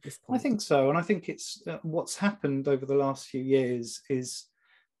that at this point. I think so, and I think it's what's happened over the last few years is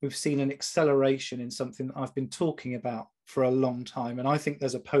we've seen an acceleration in something that I've been talking about for a long time, and I think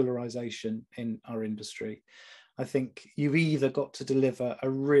there's a polarization in our industry. I think you've either got to deliver a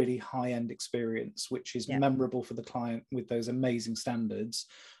really high-end experience, which is memorable for the client with those amazing standards,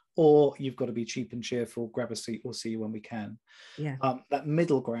 or you've got to be cheap and cheerful, grab a seat, we'll see you when we can. That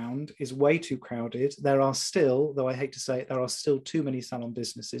middle ground is way too crowded. There are still, though I hate to say it, there are still too many salon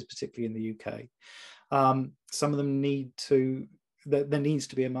businesses, particularly in the UK. Some of them there needs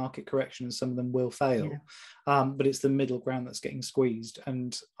to be a market correction, and some of them will fail. But it's the middle ground that's getting squeezed.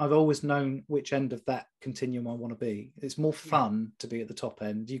 And I've always known which end of that continuum I want to be. It's more fun to be at the top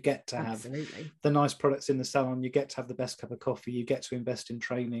end. You get to have the nice products in the salon. You get to have the best cup of coffee. You get to invest in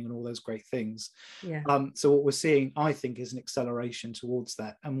training and all those great things. So what we're seeing, I think, is an acceleration towards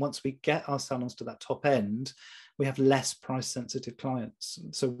that. And once we get our salons to that top end, we have less price sensitive clients,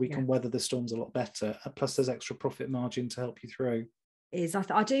 so we can weather the storms a lot better. Plus there's extra profit margin to help you through.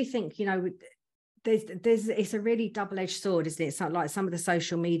 I do think, you know, it's a really double-edged sword, isn't it? It's like some of the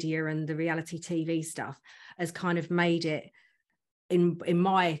social media and the reality TV stuff has kind of made it, in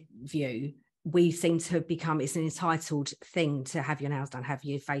my view, we seem to have become, it's an entitled thing to have your nails done, have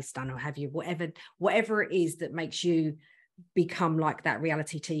your face done, or have you whatever it is that makes you become like that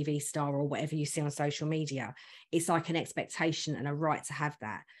reality TV star or whatever you see on social media. It's like an expectation and a right to have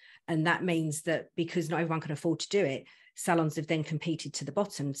that. And that means that because not everyone can afford to do it, salons have then competed to the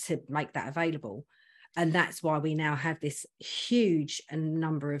bottom to make that available. And that's why we now have this huge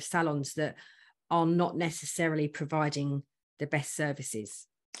number of salons that are not necessarily providing the best services.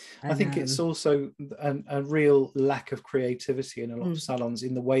 I think it's also a real lack of creativity in a lot of salons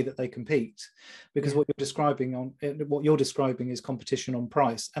in the way that they compete, because what you're describing is competition on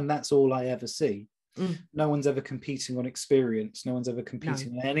price, and that's all I ever see. No one's ever competing on experience. No one's ever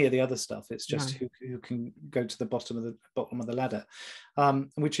competing on any of the other stuff. It's just who can go to the bottom of the ladder,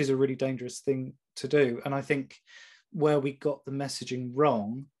 which is a really dangerous thing to do. And I think where we got the messaging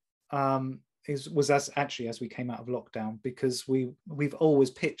wrong was as we came out of lockdown, because we've always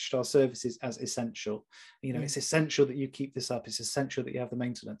pitched our services as essential. It's essential that you keep this up. It's essential that you have the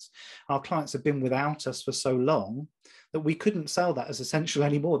maintenance. Our clients have been without us for so long that we couldn't sell that as essential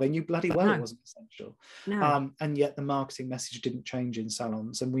anymore. They knew bloody well it wasn't essential. And yet the marketing message didn't change in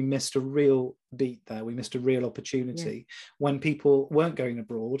salons, and we missed a real beat there. We missed a real opportunity when people weren't going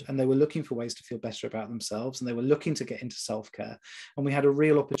abroad and they were looking for ways to feel better about themselves, and they were looking to get into self-care. And we had a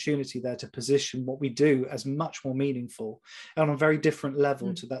real opportunity there to position what we do as much more meaningful and on a very different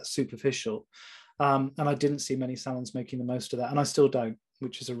level to that superficial. And I didn't see many salons making the most of that, and I still don't,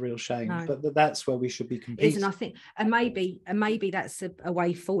 which is a real shame. But that's where we should be competing. And I think, and maybe that's a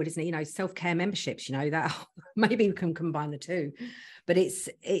way forward, isn't it? Self-care memberships, that maybe we can combine the two. But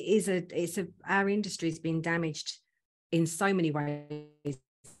our industry's been damaged in so many ways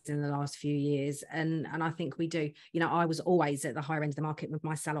in the last few years, and I think we do. I was always at the higher end of the market with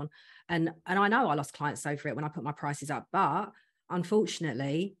my salon, and I know I lost clients over it when I put my prices up, but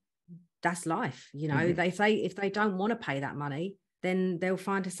unfortunately that's life. If they don't want to pay that money, then they'll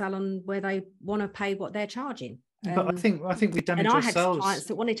find a salon where they want to pay what they're charging. But I think we damage ourselves. And I had clients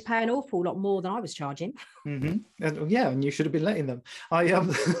that wanted to pay an awful lot more than I was charging. And you should have been letting them. I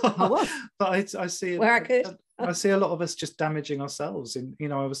was, but I see where I could. I see a lot of us just damaging ourselves. I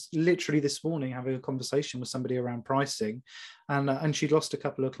was literally this morning having a conversation with somebody around pricing, and she'd lost a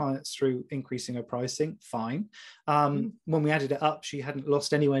couple of clients through increasing her pricing. Fine. When we added it up, she hadn't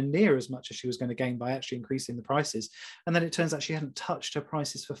lost anywhere near as much as she was going to gain by actually increasing the prices. And then it turns out she hadn't touched her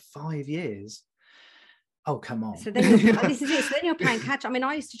prices for 5 years. Oh, come on. So then this is it. So then you're playing catch.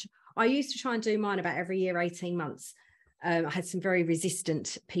 I used to try and do mine about every year, 18 months. I had some very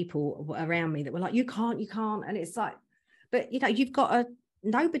resistant people around me that were like, you can't. And it's like, but you've got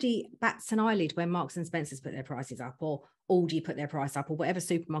nobody bats an eyelid when Marks and Spencer's put their prices up, or Aldi put their price up, or whatever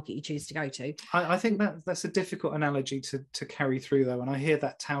supermarket you choose to go to. I think that's a difficult analogy to carry through, though. And I hear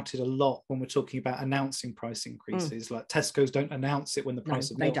that touted a lot when we're talking about announcing price increases. Like Tesco's don't announce it when the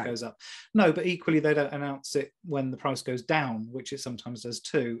price of milk goes up. No, but equally they don't announce it when the price goes down, which it sometimes does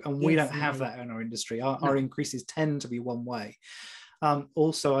too. And we don't have that in our industry. Our increases tend to be one way.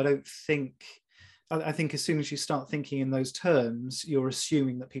 Also, I think as soon as you start thinking in those terms, you're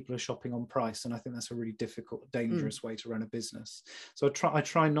assuming that people are shopping on price. And I think that's a really difficult, dangerous way to run a business. So I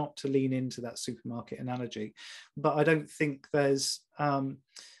try not to lean into that supermarket analogy, but I don't think there's,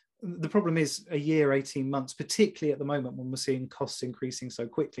 the problem is a year, 18 months, particularly at the moment when we're seeing costs increasing so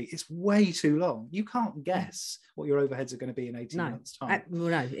quickly, it's way too long. You can't guess what your overheads are going to be in 18 months time.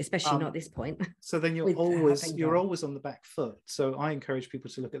 No, especially not at this point. So then you're always on the back foot. So I encourage people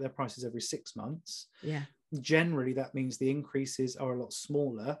to look at their prices every 6 months. Yeah. Generally, that means the increases are a lot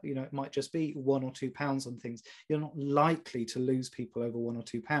smaller. It might just be £1 or £2 on things. You're not likely to lose people over £1 or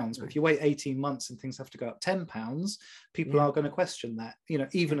 £2. But if you wait 18 months and things have to go up £10, people are going to question that.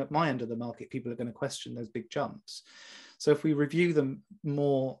 Even at my end of the market, people are going to question those big jumps. So if we review them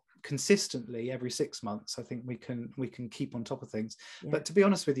more consistently every 6 months, I think we can keep on top of things. But to be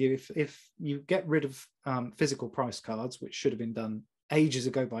honest with you, if you get rid of physical price cards, which should have been done ages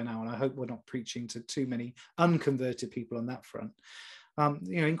ago by now, and I hope we're not preaching to too many unconverted people on that front.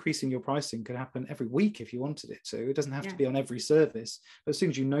 Increasing your pricing could happen every week if you wanted it to. It doesn't have to be on every service. But as soon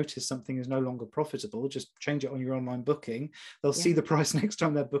as you notice something is no longer profitable, just change it on your online booking. They'll see the price next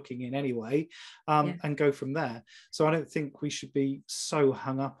time they're booking in anyway, and go from there. So I don't think we should be so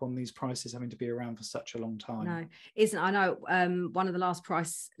hung up on these prices having to be around for such a long time. No, isn't. I know one of the last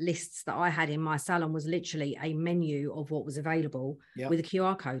price lists that I had in my salon was literally a menu of what was available with a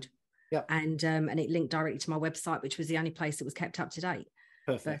QR code. Yeah, and it linked directly to my website, which was the only place that was kept up to date.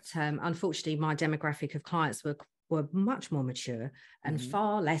 Perfect. But unfortunately, my demographic of clients were much more mature and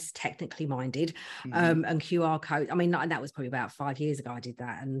far less technically minded. And QR code. That was probably about 5 years ago. I did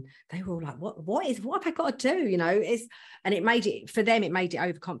that, and they were all like, "What have I got to do?" And it made it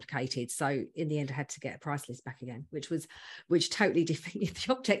overcomplicated. So in the end, I had to get a price list back again, which totally defeated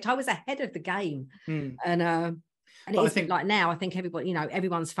the object. I was ahead of the game, and. And it isn't like now, I think everybody, you know,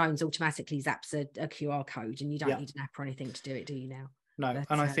 everyone's phones automatically zaps a QR code, and you don't need an app or anything to do it, do you now? No, But,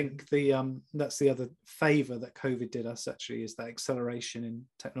 and I think that's the other favour that COVID did us, actually, is that acceleration in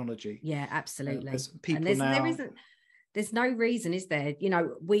technology. Yeah, absolutely. People there's no reason, is there? You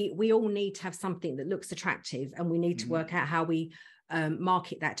know, we all need to have something that looks attractive, and we need to work out how we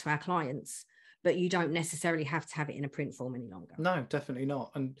market that to our clients. But you don't necessarily have to have it in a print form any longer. No, definitely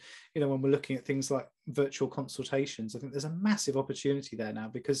not. And, you know, when we're looking at things like virtual consultations, I think there's a massive opportunity there now,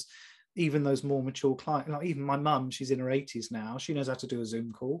 because even those more mature clients, like even my mum, she's in her 80s now, she knows how to do a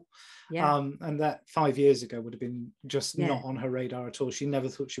Zoom call. And that 5 years ago would have been just not on her radar at all. She never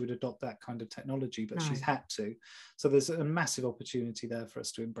thought she would adopt that kind of technology, but she's had to. So there's a massive opportunity there for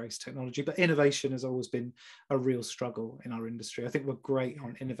us to embrace technology. But innovation has always been a real struggle in our industry. I think we're great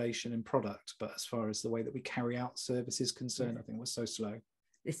on innovation in product, but as far as the way that we carry out service is concerned, I think we're so slow.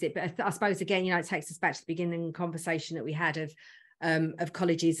 That's it. But I suppose, again, you know, it takes us back to the beginning conversation that we had of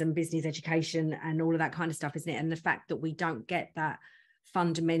colleges and business education and all of that kind of stuff, isn't it? And the fact that we don't get that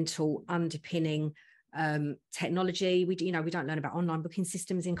fundamental underpinning technology. We don't learn about online booking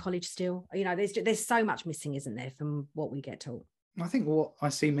systems in college still. You know, there's so much missing, isn't there, from what we get taught? I think what I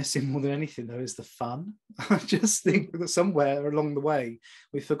see missing more than anything, though, is the fun. I just think that somewhere along the way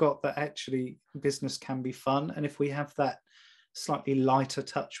we forgot that actually business can be fun, and if we have that slightly lighter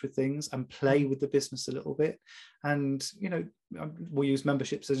touch with things and play with the business a little bit, and, you know, we'll use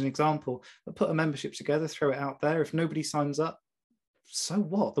memberships as an example, but put a membership together, throw it out there. If nobody signs up, so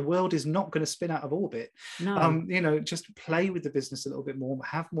what? The world is not going to spin out of orbit. No. You know, just play with the business a little bit more,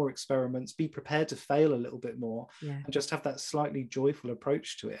 have more experiments, be prepared to fail a little bit more, and just have that slightly joyful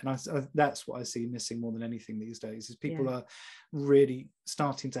approach to it. And that's what I see missing more than anything these days, is people are really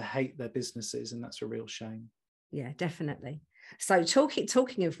starting to hate their businesses, and that's a real shame. Yeah, definitely. So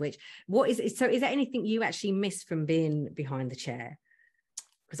talking of which, is there anything you actually miss from being behind the chair?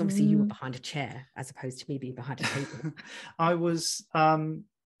 Because obviously you were behind a chair as opposed to me being behind a table. I was,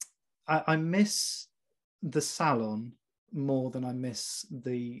 I miss the salon more than I miss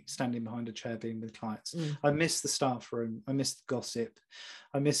the standing behind a chair being with clients. I miss the staff room. I miss the gossip.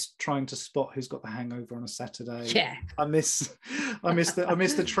 I miss trying to spot who's got the hangover on a Saturday. Yeah. I miss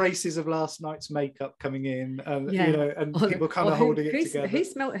the traces of last night's makeup coming in, and you know, and people kind of holding it together.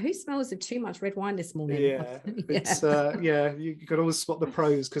 Who smells of too much red wine this morning? Yeah, it's you could always spot the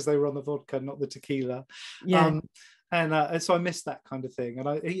pros because they were on the vodka, not the tequila. And so I miss that kind of thing, and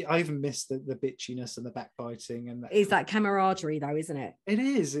I even miss the bitchiness and the backbiting, and it's that camaraderie, though, isn't it? It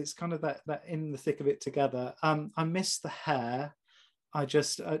is. It's kind of that in the thick of it together. I miss the hair. I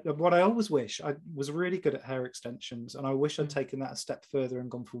just what I always wish, I was really good at hair extensions, and I wish I'd taken that a step further and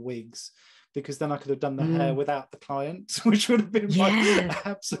gone for wigs, because then I could have done the hair without the client, which would have been my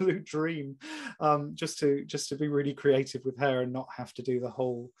absolute dream. Just to be really creative with hair and not have to do the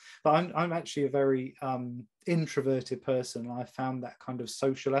whole. But I'm actually a very introverted person, and I found that kind of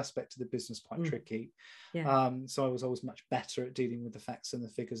social aspect of the business quite tricky. So I was always much better at dealing with the facts and the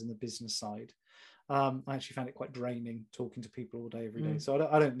figures and the business side. I actually found it quite draining talking to people all day, every day. So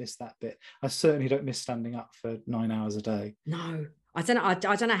I don't miss that bit. I certainly don't miss standing up for 9 hours a day. No, I don't know. I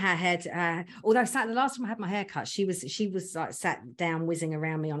don't know how hair. Although the last time I had my hair cut, she was like sat down whizzing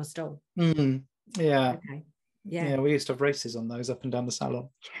around me on a stool. Yeah. Okay. Yeah. We used to have races on those up and down the salon.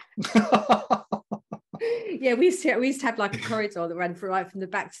 Yeah, we used to have like a corridor that ran from the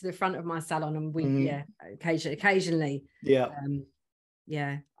back to the front of my salon, and we occasionally.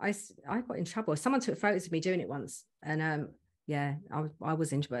 I got in trouble. Someone took photos of me doing it once, and I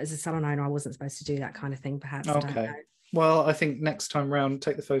was into it. As a salon owner, I wasn't supposed to do that kind of thing, perhaps. Okay. I don't know. Well, I think next time round,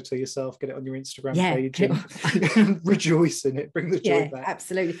 take the photo yourself, get it on your Instagram page, and rejoice in it. Bring the joy back.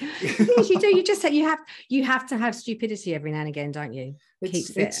 Absolutely. The thing is, you have to have stupidity every now and again, don't you?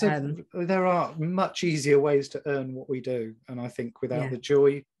 There are much easier ways to earn what we do, and I think without the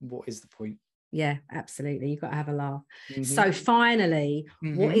joy, what is the point? Yeah, absolutely. You've got to have a laugh. So finally,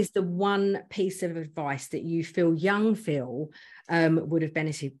 what is the one piece of advice that you feel young Phil would have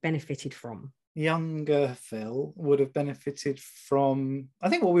benefited from? Younger Phil would have benefited from, I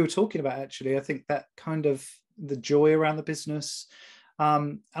think, what we were talking about, actually. I think that kind of the joy around the business.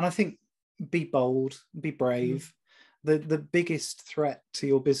 And I think be bold, be brave. The biggest threat to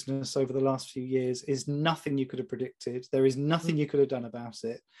your business over the last few years is nothing you could have predicted. There is nothing you could have done about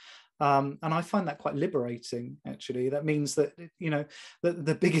it. And I find that quite liberating, actually. That means that, you know,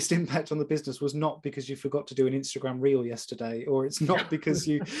 the biggest impact on the business was not because you forgot to do an Instagram reel yesterday, or it's not because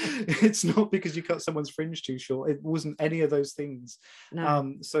you cut someone's fringe too short. It wasn't any of those things.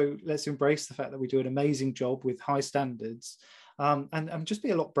 No. So let's embrace the fact that we do an amazing job with high standards. and just be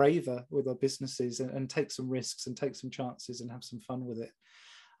a lot braver with our businesses, and take some risks and take some chances and have some fun with it.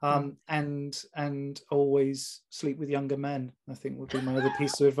 And always sleep with younger men, I think, would be my other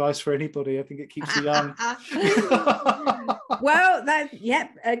piece of advice for anybody. I think it keeps you young. Well, that,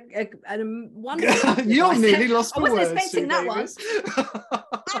 yep, a wonderful. You're nearly lost for words. I wasn't expecting that one.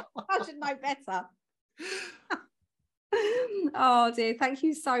 I should know better. Oh dear, thank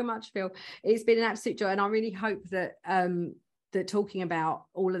you so much, Phil. It's been an absolute joy, and I really hope that that talking about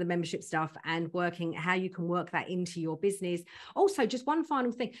all of the membership stuff and working how you can work that into your business. Also, just one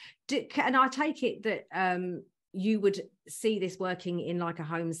final thing, and I take it that you would see this working in like a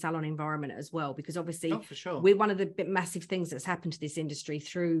home salon environment as well, because obviously for sure, we're one of the massive things that's happened to this industry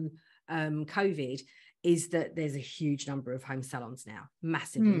through COVID is that there's a huge number of home salons now,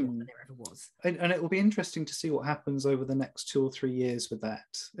 massively more than there ever was. And it will be interesting to see what happens over the next 2 or 3 years with that.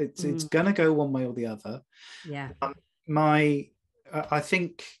 It's going to go one way or the other. Yeah. I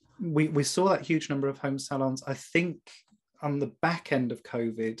think we saw that huge number of home salons. I think on the back end of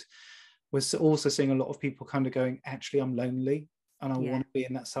COVID, we're also seeing a lot of people kind of going, actually, I'm lonely and I want to be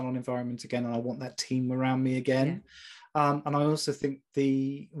in that salon environment again, and I want that team around me again. And I also think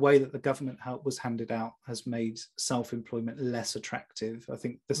the way that the government help was handed out has made self-employment less attractive. I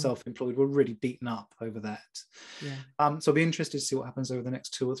think the self-employed were really beaten up over that. So I'll be interested to see what happens over the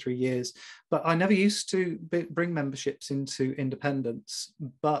next 2 or 3 years. But I never used to bring memberships into independence.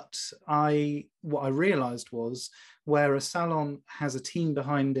 But what I realised was, where a salon has a team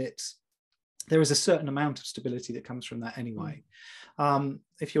behind it, there is a certain amount of stability that comes from that anyway.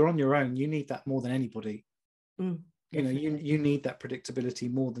 If you're on your own, you need that more than anybody. You know, you need that predictability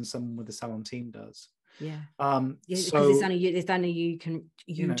more than someone with a salon team does. Because it's only you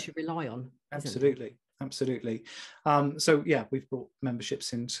to rely on. Absolutely. So yeah, we've brought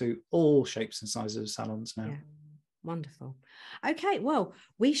memberships into all shapes and sizes of salons now. Wonderful. Okay, well,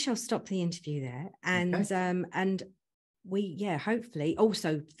 we shall stop the interview there, and we hopefully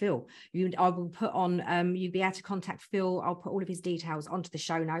also, Phil, I will put on you'll be able to contact Phil. I'll put all of his details onto the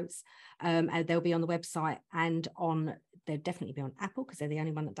show notes, and they'll be on the website, and they'll definitely be on Apple because they're the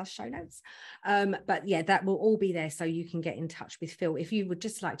only one that does show notes, but yeah, that will all be there, so you can get in touch with Phil if you would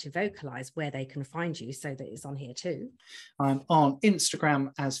just like to vocalize where they can find you, so that it's on here too. I'm on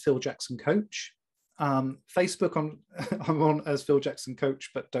Instagram as Phil Jackson Coach. Facebook, I'm on as Phil Jackson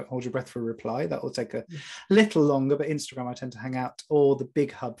Coach, but don't hold your breath for a reply. That will take a little longer. But Instagram, I tend to hang out, or the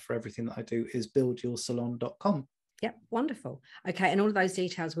big hub for everything that I do is buildyoursalon.com. Yep, wonderful. Okay, and all of those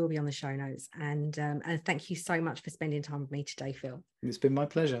details will be on the show notes. And thank you so much for spending time with me today, Phil. It's been my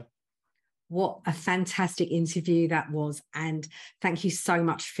pleasure. What a fantastic interview that was. And thank you so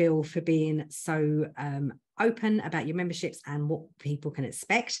much, Phil, for being so open about your memberships and what people can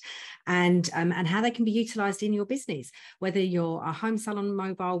expect, and how they can be utilized in your business, whether you're a home salon,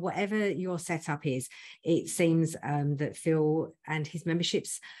 mobile, whatever your setup is. It seems that Phil and his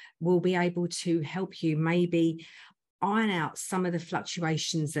memberships will be able to help you maybe iron out some of the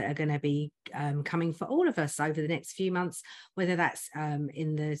fluctuations that are going to be coming for all of us over the next few months, whether that's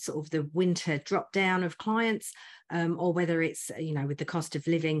in the sort of the winter drop down of clients, or whether it's, with the cost of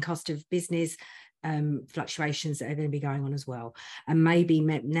living, cost of business, fluctuations that are going to be going on as well. And maybe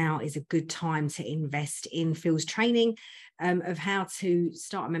now is a good time to invest in Phil's training of how to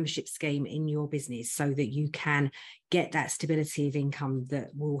start a membership scheme in your business, so that you can get that stability of income that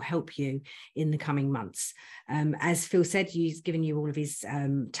will help you in the coming months. As Phil said, he's given you all of his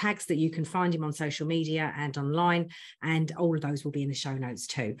tags that you can find him on social media and online, and all of those will be in the show notes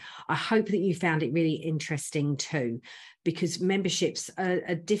too. I hope that you found it really interesting too, because memberships are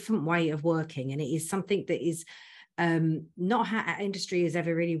a different way of working, and it is something that is not how our industry has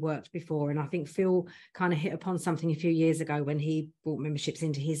ever really worked before. And I think Phil kind of hit upon something a few years ago when he brought memberships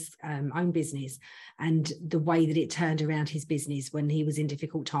into his own business, and the way that it turned around his business when he was in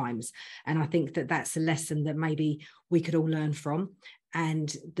difficult times. And I think that that's a lesson that maybe we could all learn from,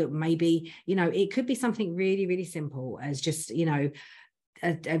 and that maybe, it could be something really, really simple as just,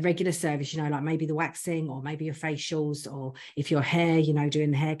 a regular service, like maybe the waxing, or maybe your facials, or if your hair,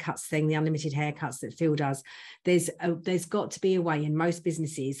 doing the haircuts thing, the unlimited haircuts that Phil does. There's got to be a way in most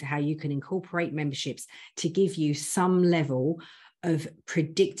businesses how you can incorporate memberships to give you some level of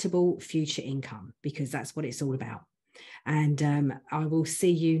predictable future income, because that's what it's all about. And I will see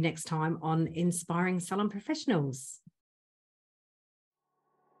you next time on Inspiring Salon Professionals.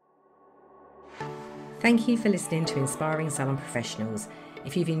 Thank you for listening to Inspiring Salon Professionals.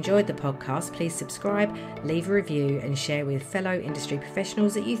 If you've enjoyed the podcast, please subscribe, leave a review, and share with fellow industry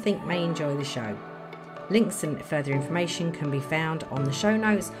professionals that you think may enjoy the show. Links and further information can be found on the show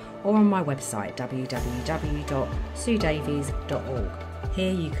notes or on my website www.suedavies.org.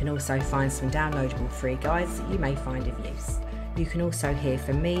 Here you can also find some downloadable free guides that you may find of use. You can also hear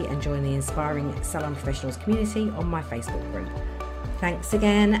from me and join the inspiring salon professionals community on my Facebook group. Thanks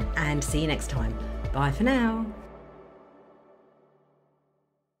again and see you next time. Bye for now.